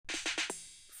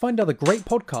Find other great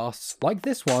podcasts like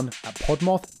this one at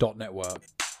podmoth.network.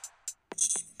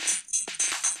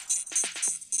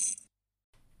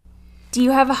 Do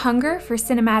you have a hunger for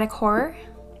cinematic horror?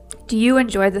 Do you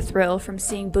enjoy the thrill from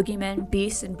seeing boogeymen,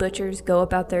 beasts, and butchers go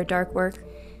about their dark work?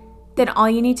 Then all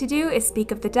you need to do is speak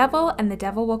of the devil, and the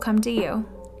devil will come to you.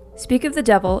 Speak of the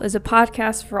Devil is a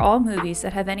podcast for all movies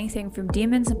that have anything from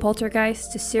demons and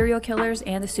poltergeists to serial killers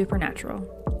and the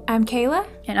supernatural. I'm Kayla.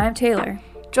 And I'm Taylor.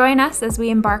 Join us as we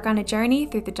embark on a journey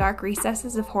through the dark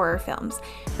recesses of horror films,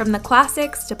 from the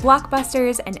classics to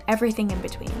blockbusters and everything in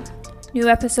between. New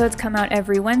episodes come out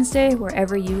every Wednesday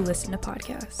wherever you listen to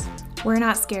podcasts. We're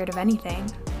not scared of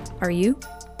anything. Are you?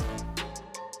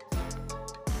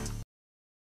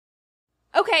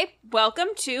 Okay, welcome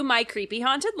to My Creepy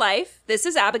Haunted Life. This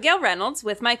is Abigail Reynolds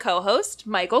with my co-host,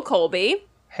 Michael Colby.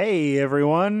 Hey,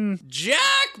 everyone. Jack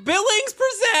Billings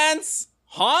presents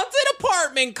Haunted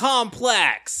Apartment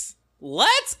Complex.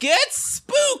 Let's get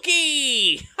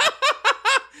spooky!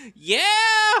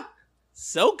 Yeah!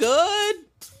 So good!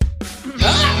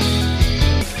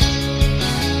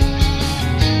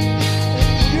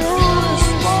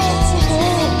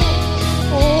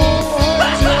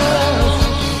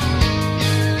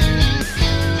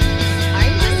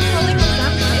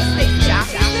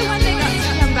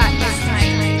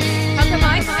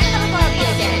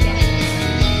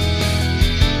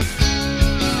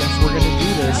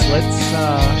 Let's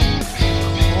call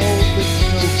the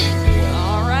goat boy.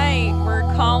 All right, we're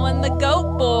calling the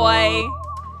goat boy.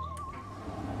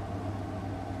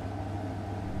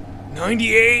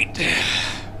 98.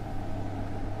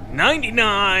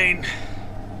 99.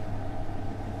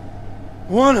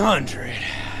 100.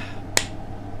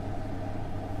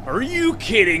 Are you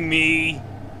kidding me?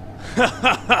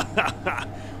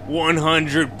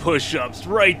 100 push-ups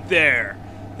right there.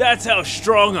 That's how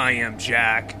strong I am,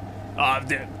 Jack.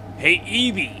 Hey,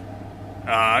 Evie,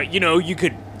 you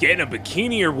could get in a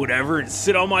bikini or whatever and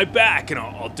sit on my back and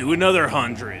I'll do another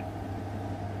 100.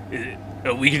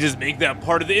 We can just make that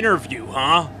part of the interview,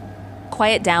 huh?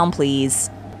 Quiet down, please.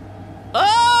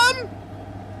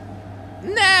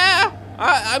 Nah.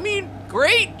 I mean,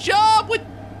 great job with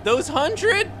those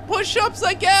 100 push-ups,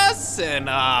 I guess. And,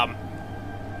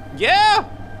 yeah.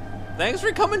 Thanks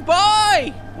for coming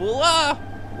by. We'll,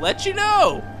 let you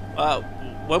know,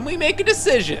 when we make a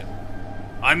decision.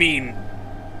 I mean,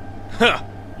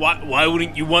 why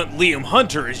wouldn't you want Liam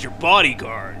Hunter as your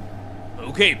bodyguard?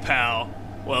 Okay, pal.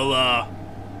 Well,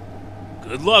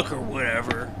 good luck or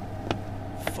whatever.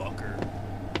 Fucker.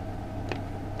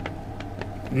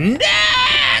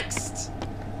 Next!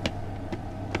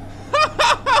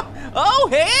 Oh,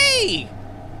 hey!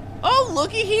 Oh,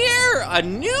 looky here! A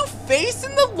new face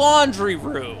in the laundry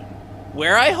room,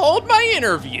 where I hold my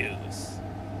interviews.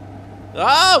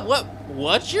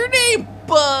 What's your name,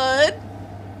 bud?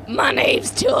 My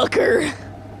name's Tucker.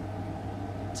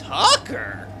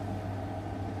 Tucker?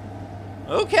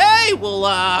 Okay,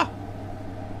 well,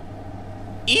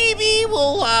 Evie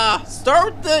will,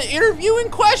 start the interviewing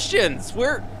questions.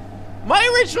 My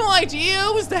original idea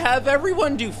was to have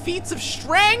everyone do feats of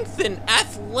strength and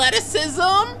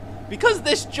athleticism, because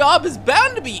this job is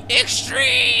bound to be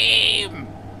extreme.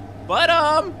 But,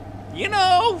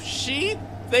 she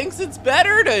thinks it's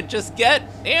better to just get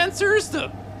answers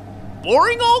to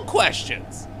boring old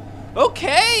questions.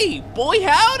 Okay, boy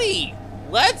howdy.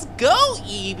 Let's go,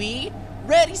 Evie.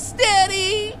 Ready,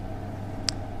 steady.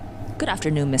 Good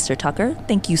afternoon, Mr. Tucker.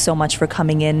 Thank you so much for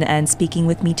coming in and speaking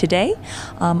with me today.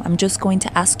 I'm just going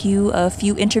to ask you a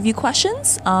few interview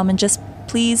questions, and just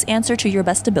please answer to your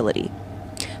best ability.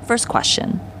 First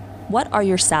question, what are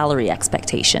your salary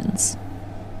expectations?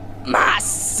 My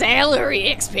salary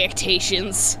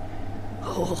expectations?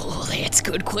 Oh, that's a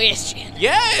good question.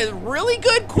 Yeah, really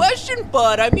good question,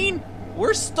 bud. I mean,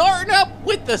 we're starting up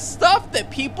with the stuff that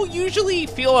people usually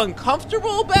feel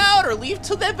uncomfortable about or leave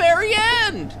to the very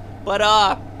end. But,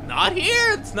 not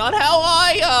here. It's not how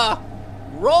I,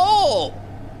 roll.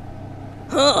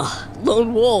 Huh,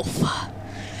 lone wolf.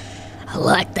 I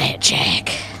like that, Jack.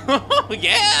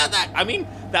 Yeah,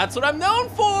 that's what I'm known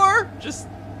for. Just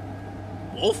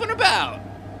wolfing about.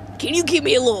 Can you give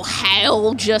me a little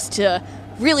howl just to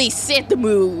really set the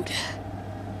mood?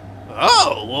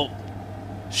 Oh, well,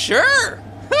 sure.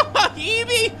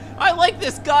 Evie, I like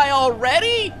this guy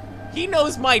already. He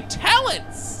knows my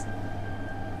talents.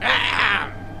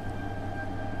 Ah.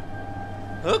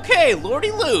 Okay,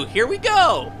 Lordy Lou, here we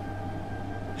go.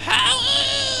 How?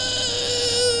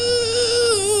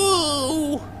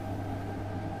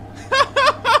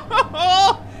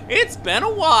 It's been a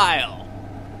while.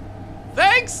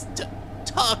 Thanks,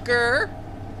 Tucker.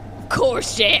 Of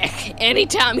course, Jack.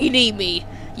 Anytime you need me,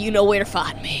 you know where to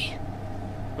find me.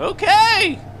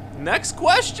 Okay, next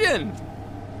question.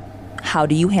 How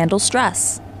do you handle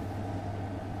stress?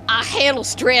 I handle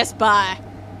stress by...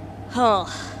 Well,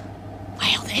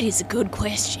 that is a good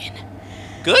question.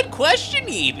 Good question,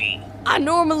 Evie. I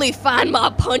normally find my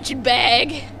punching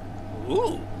bag,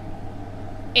 Ooh.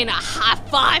 and I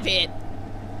high-five it.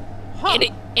 Huh.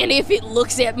 And if it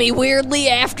looks at me weirdly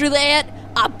after that,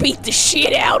 I beat the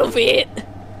shit out of it.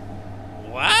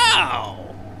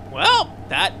 Wow. Well,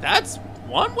 that's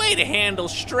one way to handle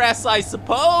stress, I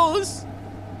suppose.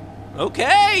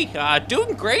 Okay,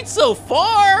 doing great so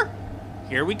far.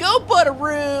 Here we go,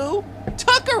 Butteroo.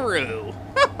 Tuckaroo.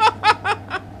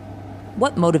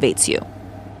 What motivates you?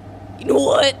 You know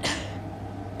what?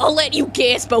 I'll let you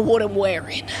guess by what I'm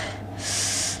wearing.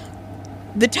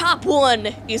 The top one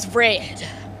is red.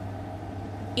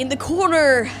 In the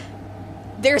corner,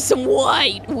 there's some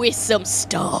white with some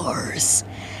stars.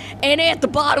 And at the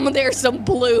bottom, there's some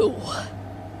blue.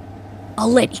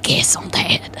 I'll let you guess on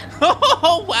that.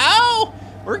 Oh, wow.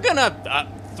 We're gonna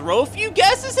throw a few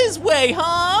guesses his way,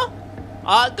 huh?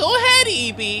 Go ahead,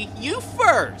 Evie. You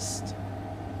first.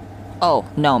 Oh,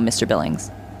 no, Mr.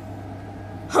 Billings.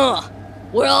 Huh.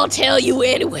 Well, I'll tell you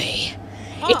anyway.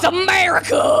 It's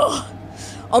America!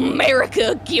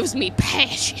 America gives me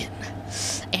passion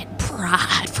and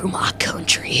pride for my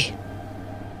country.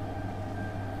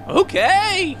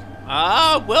 Okay.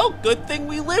 Well, good thing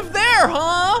we live there,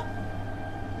 huh?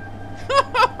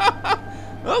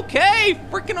 Okay,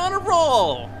 freaking on a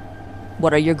roll.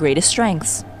 What are your greatest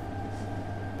strengths?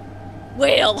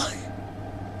 Well,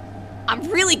 I'm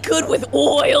really good with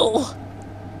oil.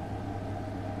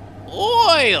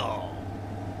 Oil.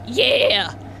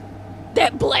 Yeah,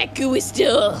 that black gooey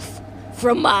stuff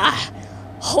from my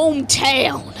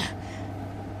hometown,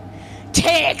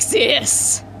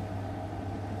 Texas.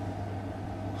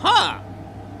 Huh.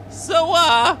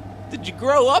 So, did you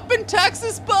grow up in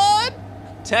Texas, bud?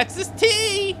 Texas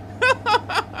tea.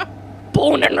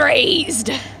 Born and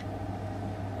raised.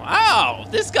 Wow,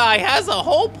 this guy has a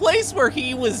whole place where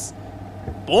he was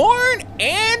born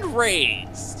and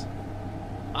raised.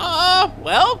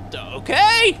 Well,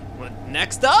 okay.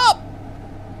 Next up.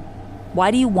 Why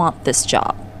do you want this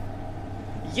job?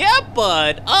 Yeah,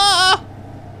 bud,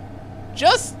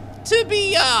 just to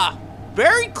be,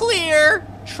 very clear,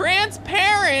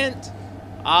 transparent,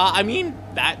 I mean,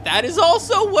 that is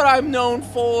also what I'm known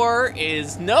for,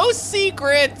 is no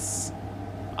secrets.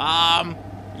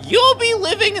 You'll be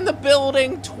living in the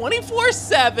building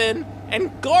 24/7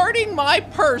 and guarding my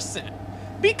person,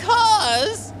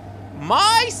 because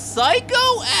my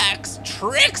psycho ex,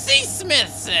 Trixie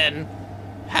Smithson,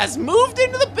 has moved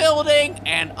into the building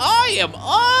and I am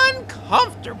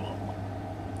uncomfortable.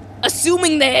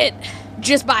 Assuming that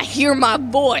just by hearing my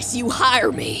voice you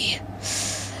hire me,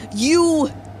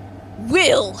 you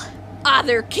will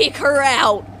either kick her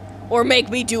out or make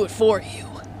me do it for you.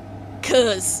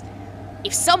 'Cause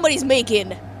if somebody's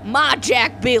making my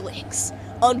Jack Billings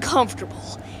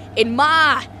uncomfortable in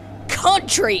my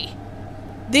country,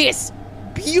 this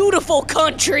beautiful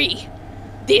country,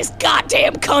 this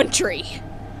goddamn country,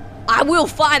 I will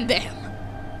find them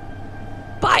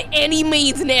by any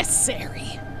means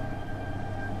necessary.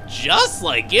 Just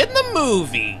like in the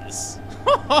movies.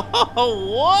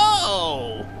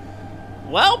 Whoa.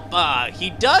 Well, he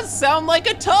does sound like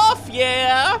a tough,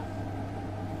 yeah?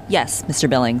 Yes, Mr.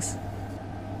 Billings.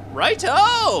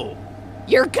 Righto.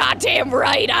 You're goddamn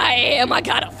right I am. I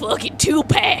got a fucking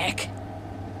 2-pack.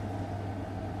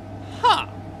 Huh.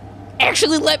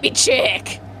 Actually, let me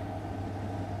check.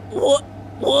 What?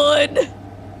 1,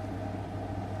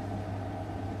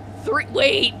 3,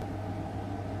 wait.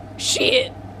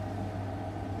 Shit.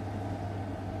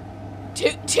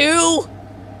 2?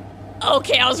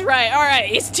 Okay, I was right.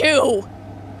 Alright, it's 2.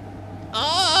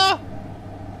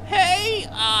 Hey,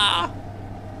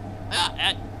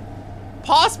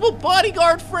 possible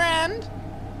bodyguard friend?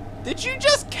 Did you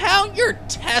just count your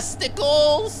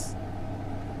testicles?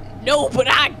 No, but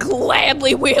I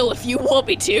gladly will if you want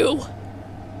me to.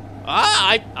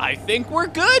 I think we're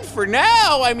good for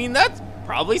now. I mean, that's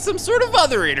probably some sort of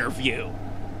other interview.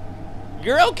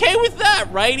 You're okay with that,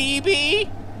 right, E.B.?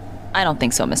 I don't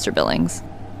think so, Mr. Billings.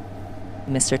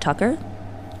 Mr. Tucker,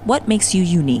 what makes you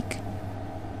unique?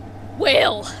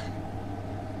 Well,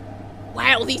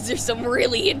 wow, these are some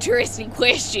really interesting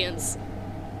questions.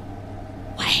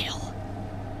 Wow.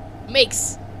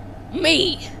 Makes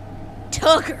me,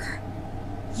 Tucker,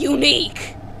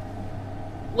 unique.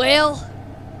 Well,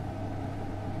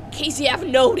 in case you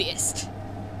haven't noticed,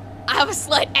 I have a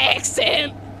slight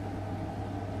accent.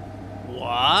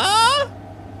 What?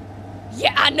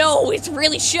 Yeah, I know, it's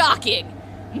really shocking.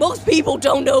 Most people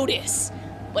don't notice,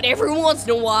 but every once in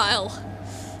a while,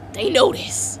 they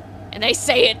notice. And they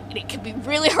say it, and it can be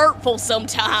really hurtful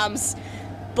sometimes,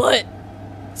 but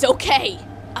it's okay.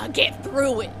 I'll get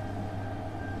through it.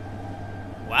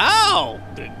 Wow,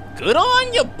 good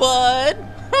on you, bud.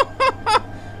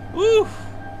 Woo.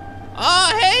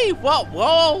 Hey,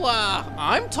 while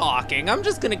I'm talking, I'm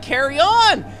just gonna carry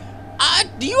on.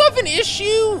 Do you have an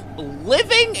issue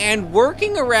living and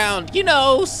working around,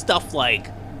 stuff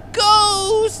like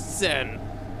ghosts and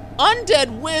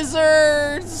undead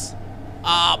wizards,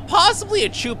 possibly a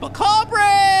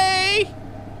chupacabra,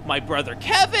 my brother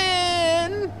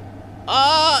Kevin,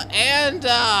 and,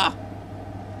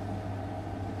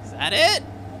 is that it?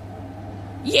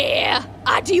 Yeah,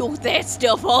 I deal with that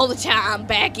stuff all the time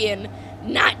back in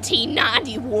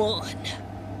 1991.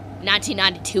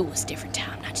 1992 was a different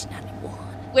time, 1991.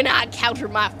 When I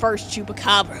encountered my first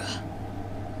chupacabra.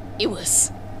 It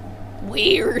was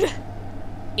weird.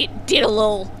 It did a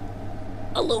little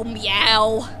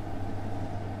meow.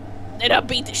 Then I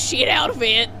beat the shit out of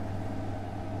it.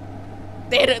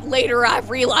 Then later I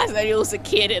realized that it was a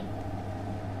kitten.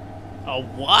 A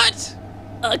what?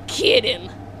 A kitten.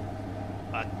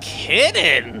 A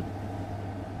kitten?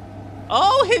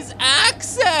 Oh, his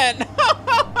accent!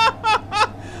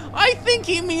 I think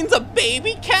he means a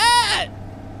baby cat!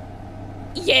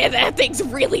 Yeah, that thing's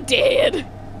really dead.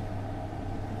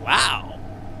 Wow.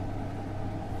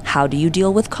 How do you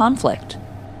deal with conflict?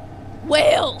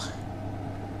 Well,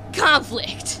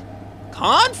 conflict.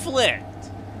 Conflict?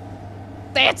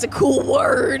 That's a cool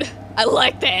word. I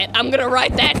like that. I'm gonna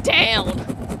write that down.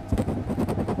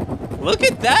 Look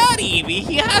at that, Evie.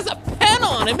 He has a pen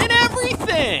on him and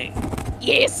everything.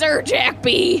 Yes, sir, Jack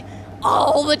B.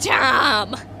 All the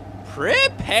time.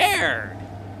 Prepared.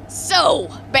 So,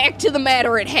 back to the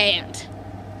matter at hand.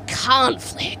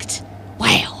 Conflict.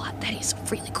 Wow, that is a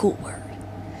really cool word.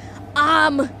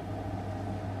 I'm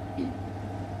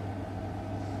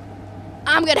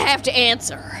gonna have to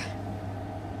answer.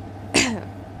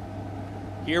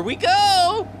 Here we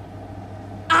go.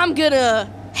 I'm gonna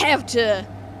have to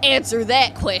answer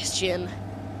that question.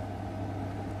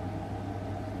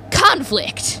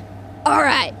 Conflict.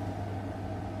 Alright.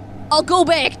 I'll go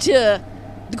back to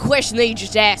the question that you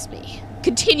just asked me.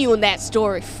 Continuing that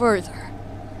story further.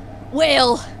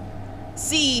 Well,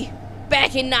 see,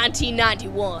 back in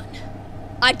 1991,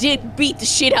 I did beat the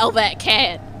shit out of that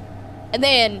cat. And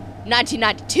then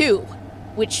 1992,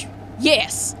 which,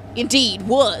 yes, indeed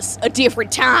was a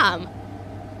different time.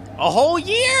 A whole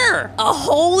year! A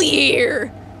whole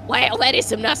year! Wow, that is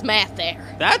some nice math there.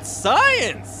 That's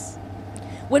science!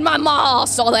 When my ma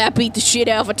saw that I beat the shit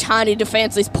out of a tiny,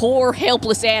 defenseless, poor,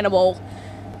 helpless animal,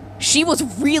 she was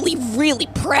really, really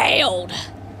proud.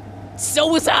 So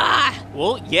was I.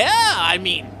 Well, yeah, I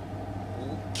mean,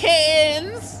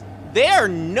 kittens, they are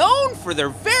known for their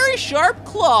very sharp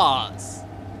claws.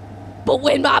 But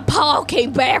when my pa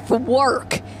came back from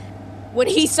work, when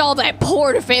he saw that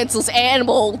poor defenseless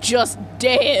animal just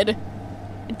dead,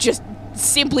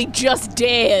 simply just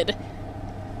dead,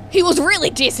 he was really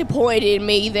disappointed in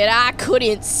me that I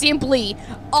couldn't simply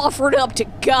offer it up to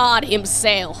God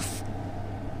himself.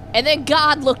 And then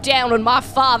God looked down on my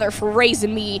father for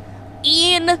raising me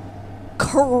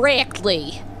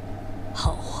incorrectly.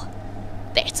 Oh,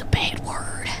 that's a bad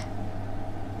word.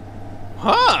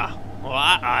 Huh. Well,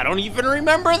 I don't even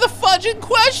remember the fudging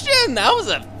question. That was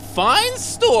a fine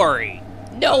story.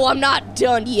 No, I'm not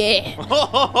done yet.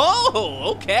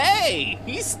 Oh, okay.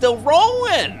 He's still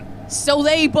rolling. So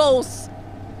they both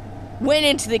went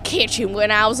into the kitchen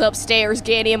when I was upstairs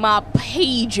getting my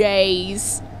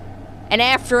PJs. And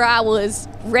after I was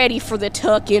ready for the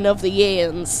tuck-in of the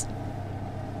ends.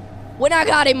 When I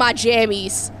got in my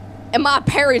jammies, and my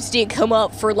parents didn't come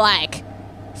up for like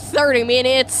 30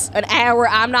 minutes, an hour.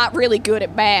 I'm not really good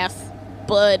at math,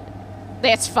 but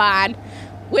that's fine.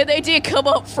 When they did come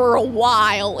up for a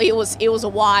while, it was a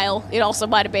while. It also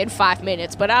might have been 5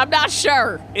 minutes, but I'm not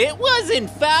sure. It was, in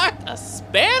fact, a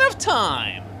span of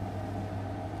time.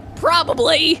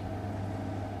 Probably.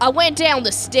 I went down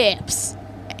the steps,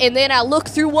 and then I looked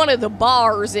through one of the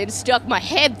bars and stuck my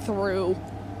head through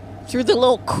the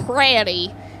little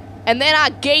cranny, and then I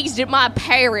gazed at my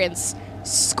parents,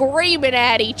 screaming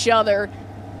at each other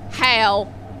how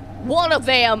one of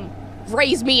them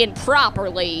raised me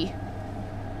improperly.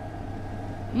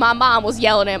 My mom was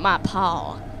yelling at my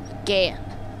pa again,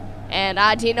 and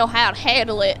I didn't know how to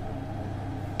handle it.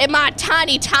 And my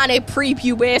tiny, tiny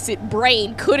prepubescent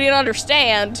brain couldn't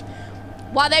understand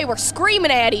why they were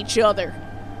screaming at each other.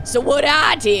 So what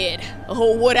I did,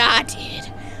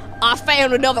 I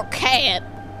found another cat.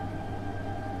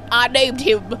 I named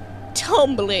him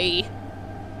Tumbly.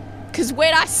 'Cause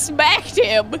when I smacked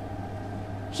him,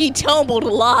 he tumbled a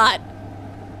lot.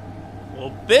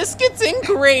 Well, biscuits and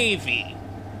gravy.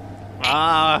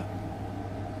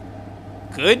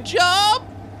 Good job.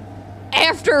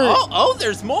 After... Oh,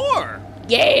 there's more.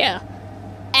 Yeah.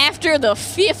 After the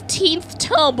 15th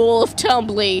tumble of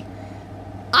Tumbly,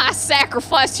 I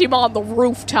sacrificed him on the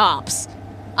rooftops.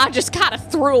 I just kind of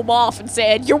threw him off and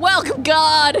said, "You're welcome,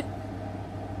 God."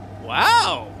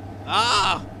 Wow.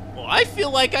 Well, I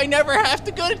feel like I never have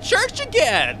to go to church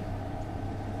again.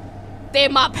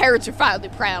 Then my parents are finally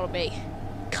proud of me.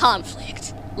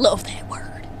 Conflict. Love that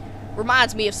word.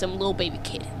 Reminds me of some little baby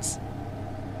kittens.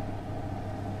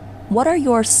 What are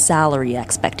your salary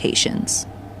expectations?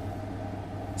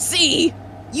 See,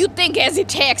 you'd think as a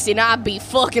Texan I'd be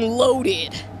fucking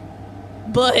loaded.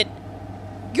 But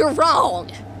you're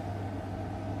wrong.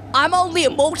 I'm only a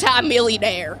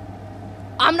multi-millionaire.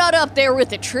 I'm not up there with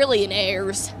the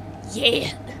trillionaires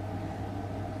yet.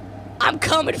 I'm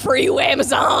coming for you,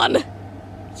 Amazon.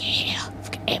 Yeah,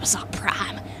 fucking Amazon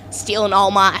Prime. Stealing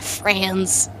all my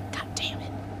friends. God damn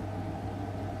it.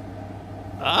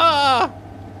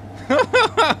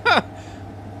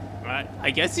 I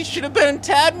guess you should have been a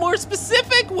tad more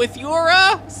specific with your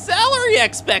salary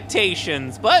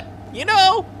expectations, but you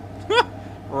know,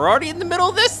 we're already in the middle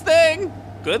of this thing.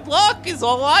 Good luck is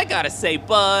all I gotta say,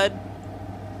 bud.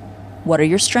 What are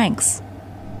your strengths?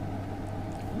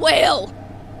 Well,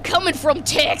 coming from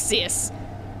Texas,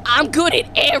 I'm good at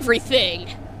everything.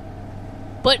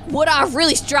 But what I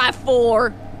really strive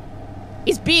for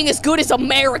is being as good as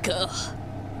America.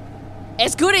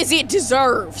 As good as it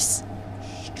deserves.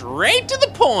 Straight to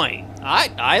the point.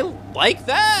 I like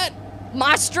that.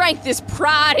 My strength is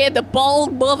pride in the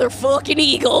bald motherfucking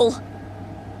eagle.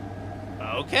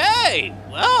 Okay,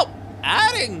 well,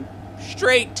 adding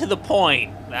straight to the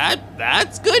point.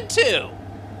 That's good too.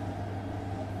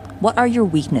 What are your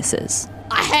weaknesses?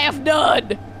 I have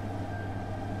none.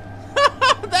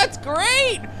 That's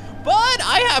great, but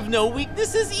I have no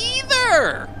weaknesses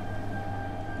either.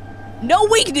 No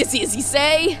weaknesses, you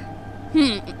say?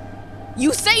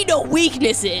 You say no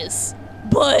weaknesses,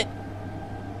 but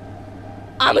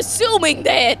I'm assuming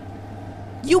that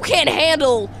you can't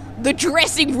handle the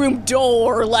dressing room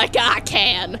door like I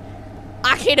can.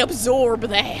 I can absorb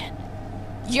that.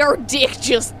 Your dick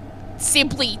just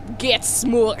simply gets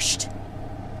smushed.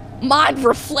 Mine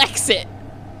reflects it.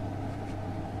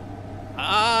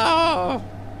 Oh.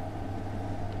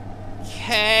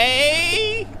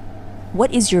 Okay.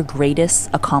 What is your greatest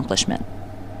accomplishment?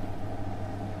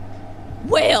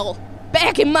 Well,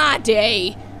 back in my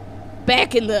day,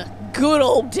 back in the good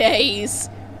old days,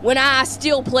 when I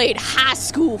still played high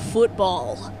school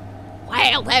football.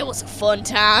 Wow, that was a fun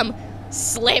time.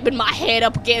 Slamming my head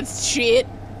up against shit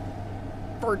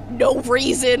for no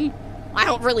reason. I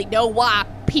don't really know why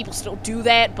people still do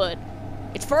that, but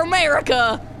it's for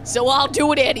America, so I'll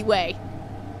do it anyway.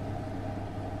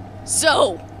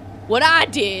 So, what I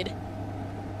did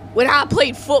when I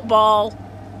played football,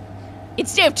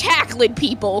 instead of tackling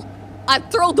people, I'd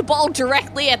throw the ball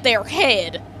directly at their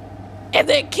head and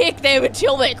then kick them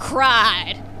until they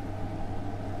cried.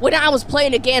 When I was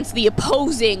playing against the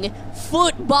opposing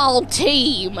football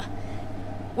team,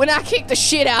 when I kicked the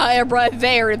shit out of everybody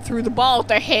there and threw the ball at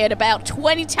their head about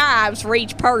 20 times for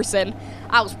each person,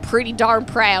 I was pretty darn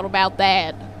proud about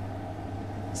that.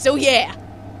 So yeah,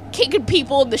 kicking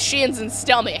people in the shins and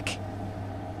stomach.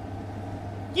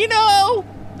 You know,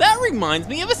 that reminds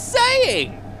me of a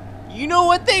saying. You know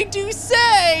what they do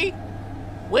say?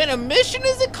 When a mission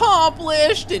is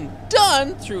accomplished and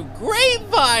done through great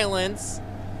violence,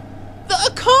 the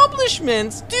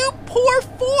accomplishments do pour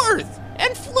forth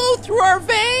and flow through our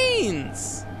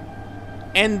veins.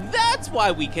 And that's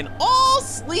why we can all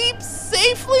sleep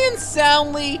safely and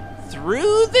soundly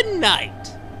through the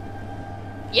night.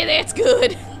 Yeah, that's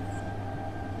good.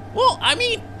 Well, I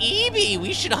mean, Evie,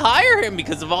 we should hire him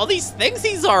because of all these things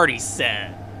he's already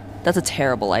said. That's a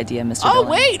terrible idea, Mr. Oh,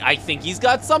 Villain. wait, I think he's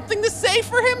got something to say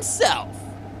for himself.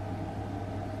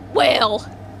 Well,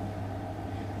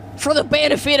 for the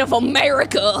benefit of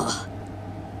America,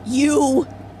 you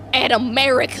and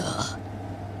America,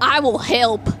 I will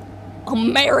help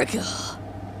America.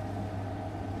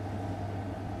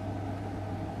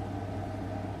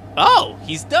 Oh,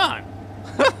 he's done.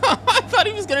 I thought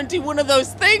he was gonna do one of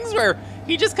those things where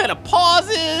he just kind of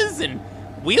pauses and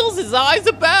wheels his eyes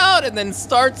about and then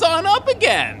starts on up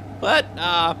again. But,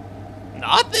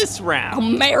 not this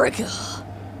round. America.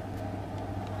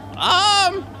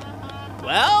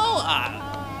 Well,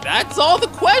 that's all the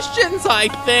questions, I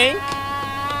think.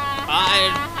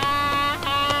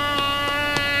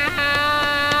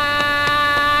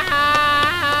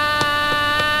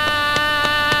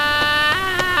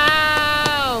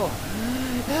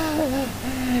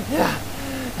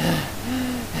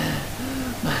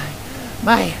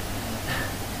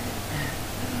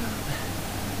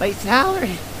 My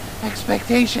salary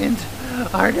expectations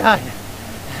are done.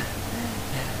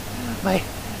 My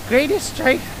greatest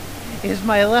strength is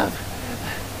my love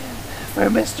for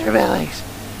Mr. Billings.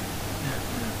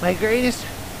 My greatest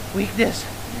weakness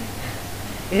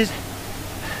is,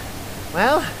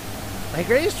 well, my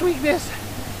greatest weakness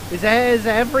is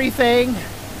everything.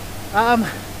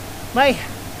 My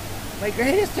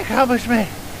greatest accomplishment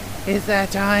is that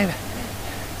time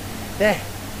that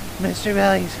Mr.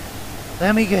 Billings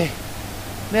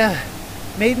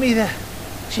made me the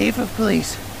chief of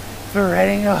police for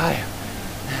Reading, Ohio.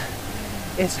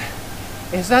 It's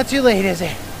not too late, is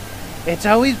it? It's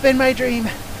always been my dream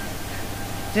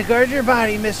to guard your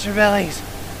body, Mr. Billings.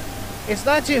 It's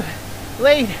not too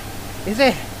late, is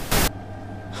it?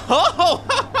 Oh,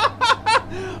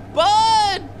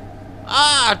 Bud!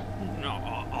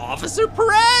 Officer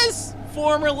Perez,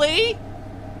 formerly.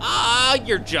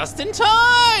 You're just in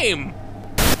time.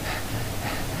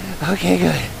 Okay,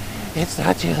 good. It's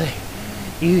not too late.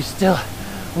 You still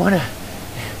wanna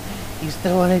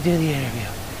do the interview.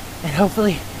 And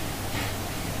hopefully,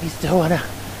 you still wanna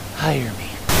hire me.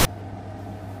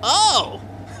 Oh!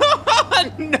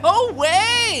 No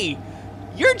way!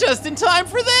 You're just in time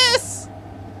for this!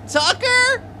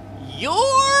 Tucker,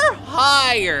 you're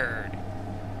hired!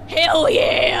 Hell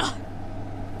yeah!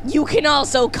 You can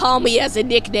also call me as a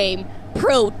nickname,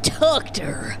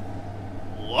 Protector.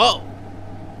 Whoa!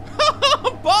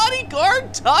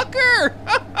 Bodyguard Tucker!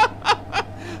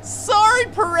 Sorry,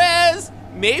 Perez.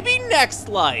 Maybe next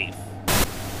life.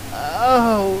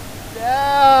 Oh,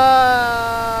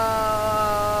 no!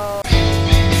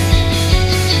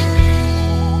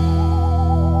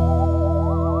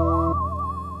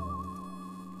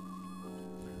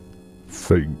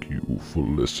 Thank you for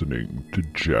listening to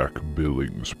Jack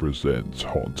Billings Presents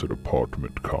Haunted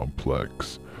Apartment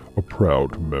Complex, a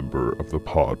proud member of the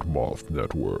Podmoth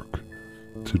Network.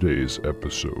 Today's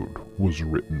episode was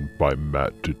written by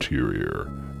Matt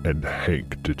Deterior and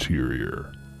Hank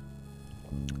Deterior.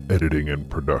 Editing and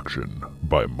production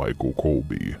by Michael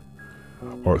Colby.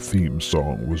 Our theme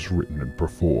song was written and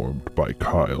performed by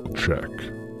Kyle Check.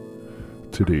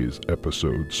 Today's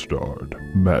episode starred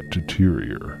Matt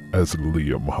Deterior as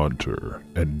Liam Hunter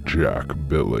and Jack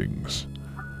Billings,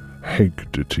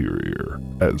 Hank Deterior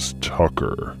as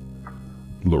Tucker,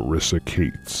 Larissa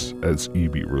Cates as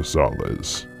Evie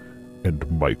Rosales, and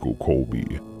Michael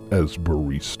Colby as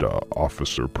Barista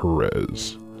Officer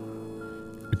Perez.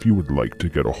 If you would like to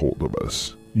get a hold of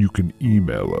us, you can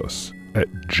email us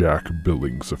at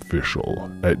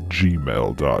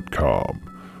jackbillingsofficial@gmail.com,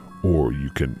 or you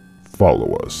can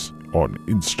follow us on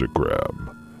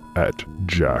Instagram at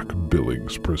Jack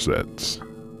Billings Presents.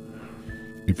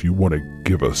 If you want to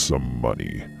give us some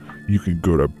money, you can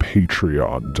go to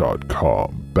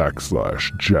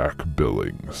patreon.com/Jack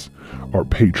Billings. Our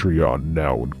Patreon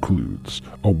now includes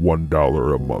a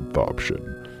 $1 a month option,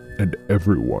 and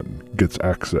everyone gets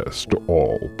access to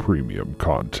all premium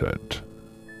content.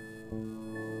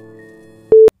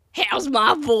 How's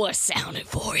my voice sounding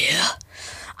for you?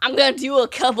 I'm gonna do a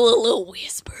couple of little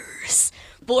whispers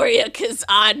for you, because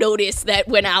I noticed that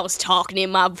when I was talking in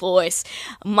my voice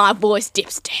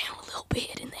dips down a little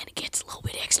bit, and then it gets a little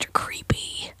bit extra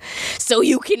creepy. So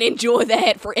you can enjoy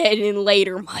that for editing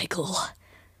later, Michael.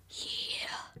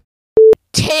 Yeah.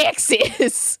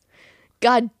 Texas!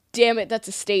 God damn it, that's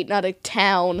a state, not a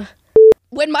town.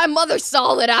 When my mother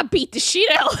saw that I beat the shit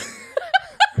out...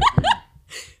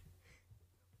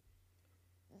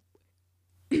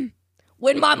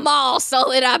 When my ma saw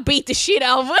that I beat the shit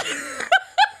out of her.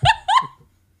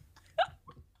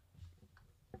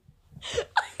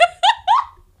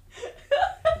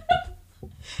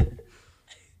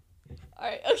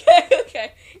 Alright,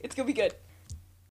 okay. It's gonna be good.